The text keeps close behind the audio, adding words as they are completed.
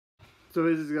So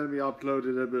this is going to be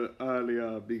uploaded a bit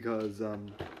earlier because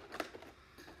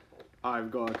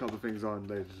I've got a couple of things on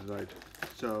later tonight.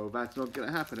 So that's not going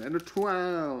to happen. And a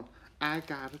 12! I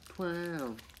got a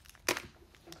 12!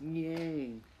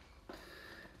 Yay!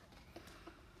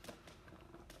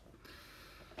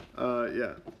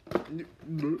 Yeah.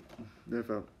 There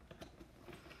fell.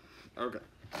 Okay.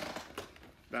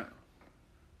 Now.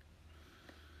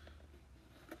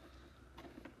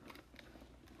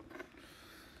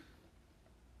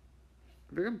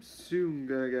 I think I'm soon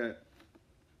gonna get...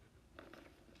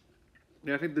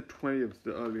 Yeah, I think the 20th is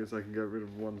the earliest I can get rid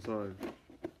of one side.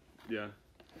 Yeah.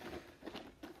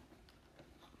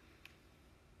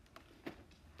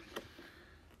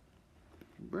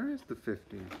 Where is the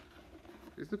 15th?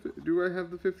 Do I have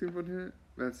the 15th on here?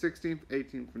 16th,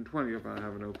 18th, and 20th I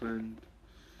haven't opened.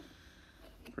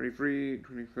 23,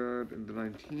 23rd, and the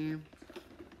 19th.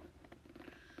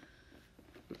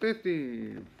 The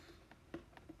 15th.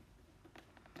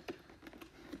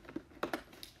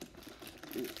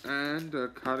 And a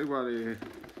Kaliwali,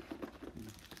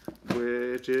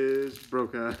 which is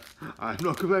broken. I'm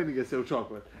not complaining, it's still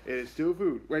chocolate. It is still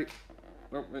food. Wait.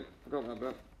 Oh, wait, forgot about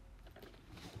that.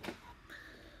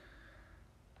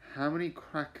 How many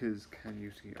crackers can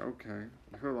you see? Okay.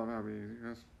 I feel like that'd be easy.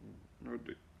 That's not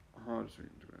hard to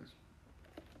guys.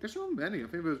 There's not many. I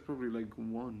think there's probably like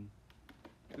one.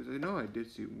 Because I know I did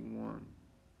see one.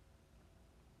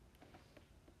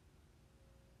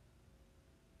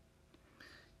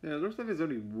 Yeah, it looks like there's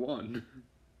only one.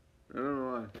 I don't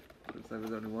know why. It looks like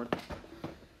there's only one.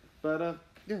 But,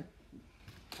 yeah.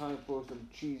 Time for some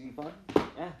cheesy fun.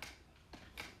 Yeah.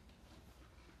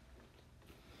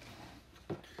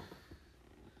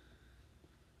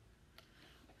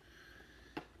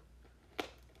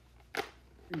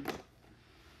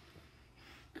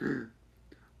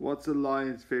 What's a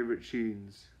lion's favorite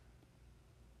cheese?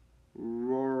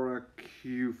 Roarkfoot.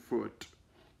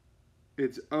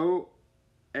 It's O-A-R-Q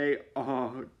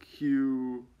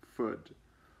foot.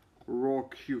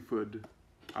 Roarkfoot.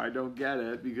 I don't get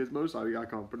it because most likely I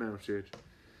can't pronounce it.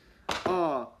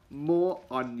 More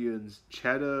onions.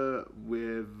 Cheddar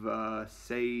with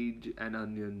sage and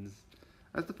onions.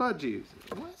 That's the third cheese.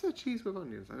 Why is there cheese with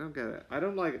onions? I don't get it. I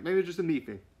don't like it. Maybe it's just a me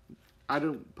thing. I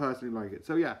don't personally like it.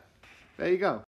 So yeah, there you go.